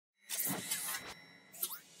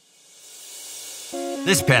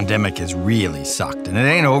This pandemic has really sucked, and it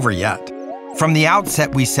ain't over yet. From the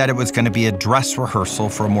outset, we said it was going to be a dress rehearsal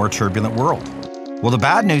for a more turbulent world. Well, the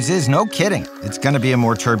bad news is, no kidding, it's going to be a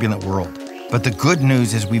more turbulent world. But the good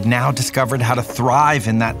news is we've now discovered how to thrive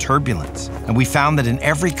in that turbulence. And we found that in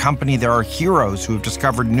every company, there are heroes who have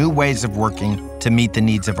discovered new ways of working to meet the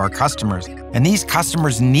needs of our customers. And these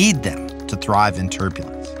customers need them to thrive in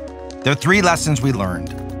turbulence. There are 3 lessons we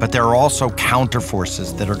learned, but there are also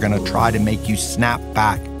counterforces that are going to try to make you snap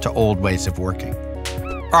back to old ways of working.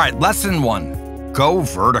 All right, lesson 1, go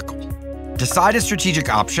vertical. Decide a strategic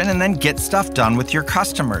option and then get stuff done with your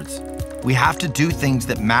customers. We have to do things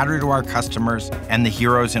that matter to our customers and the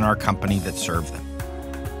heroes in our company that serve them.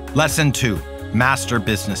 Lesson 2, master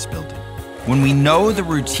business building. When we know the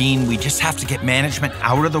routine, we just have to get management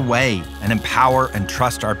out of the way and empower and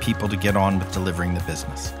trust our people to get on with delivering the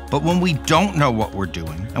business. But when we don't know what we're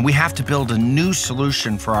doing and we have to build a new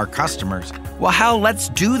solution for our customers, well, hell, let's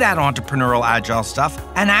do that entrepreneurial agile stuff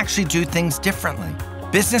and actually do things differently.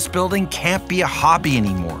 Business building can't be a hobby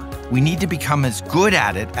anymore. We need to become as good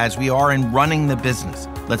at it as we are in running the business.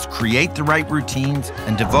 Let's create the right routines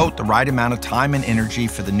and devote the right amount of time and energy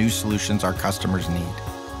for the new solutions our customers need.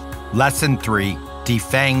 Lesson 3,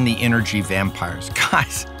 defang the energy vampires.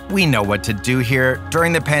 Guys, we know what to do here.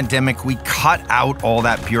 During the pandemic, we cut out all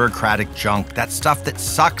that bureaucratic junk, that stuff that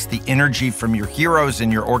sucks the energy from your heroes and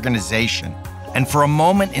your organization. And for a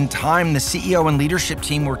moment in time, the CEO and leadership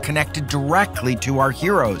team were connected directly to our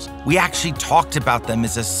heroes. We actually talked about them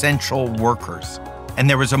as essential workers. And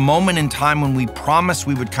there was a moment in time when we promised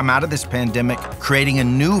we would come out of this pandemic creating a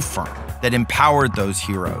new firm that empowered those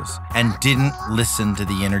heroes and didn't listen to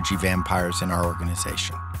the energy vampires in our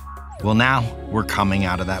organization. Well, now we're coming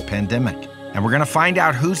out of that pandemic, and we're gonna find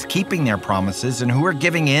out who's keeping their promises and who are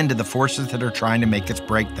giving in to the forces that are trying to make us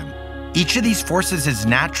break them. Each of these forces is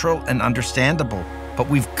natural and understandable, but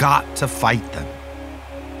we've got to fight them.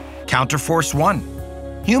 Counterforce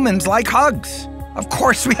 1, humans like hugs. Of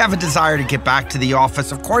course we have a desire to get back to the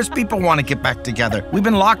office. Of course people want to get back together. We've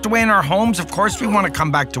been locked away in our homes. Of course we want to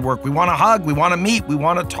come back to work. We want to hug, we want to meet, we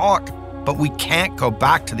want to talk. But we can't go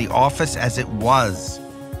back to the office as it was.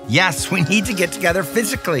 Yes, we need to get together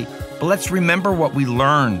physically, but let's remember what we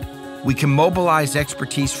learned. We can mobilize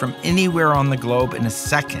expertise from anywhere on the globe in a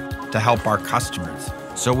second to help our customers.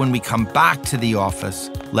 So when we come back to the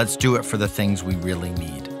office, let's do it for the things we really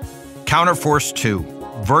need. Counterforce 2,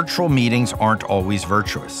 virtual meetings aren't always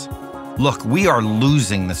virtuous. Look, we are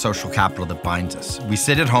losing the social capital that binds us. We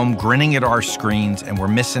sit at home grinning at our screens and we're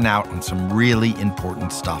missing out on some really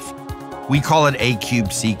important stuff. We call it A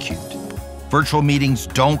cubed, C cubed. Virtual meetings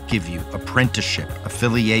don't give you apprenticeship,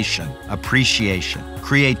 affiliation, appreciation,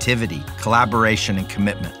 creativity, collaboration, and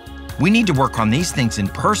commitment. We need to work on these things in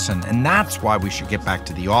person, and that's why we should get back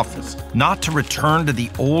to the office. Not to return to the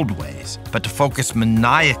old ways, but to focus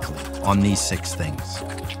maniacally on these 6 things.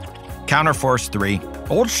 Counterforce 3,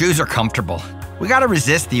 old shoes are comfortable. We gotta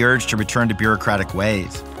resist the urge to return to bureaucratic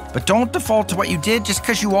ways. But don't default to what you did just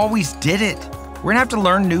because you always did it. We're gonna have to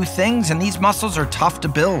learn new things, and these muscles are tough to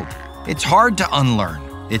build. It's hard to unlearn.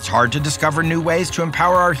 It's hard to discover new ways to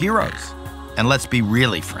empower our heroes. And let's be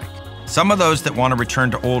really frank. Some of those that want to return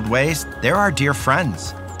to old ways, they're our dear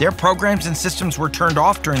friends. Their programs and systems were turned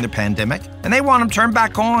off during the pandemic, and they want them turned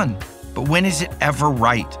back on. But when is it ever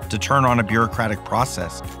right to turn on a bureaucratic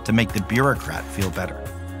process to make the bureaucrat feel better?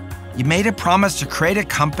 You made a promise to create a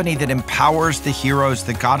company that empowers the heroes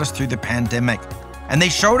that got us through the pandemic, and they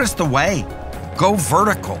showed us the way. Go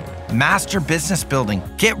vertical, master business building,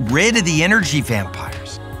 get rid of the energy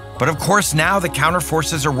vampires. But of course now the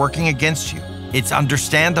counterforces are working against you. It's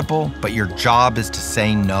understandable, but your job is to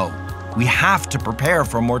say no. We have to prepare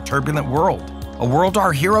for a more turbulent world, a world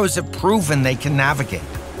our heroes have proven they can navigate.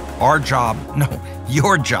 Our job, no,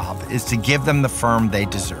 your job, is to give them the firm they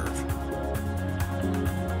deserve.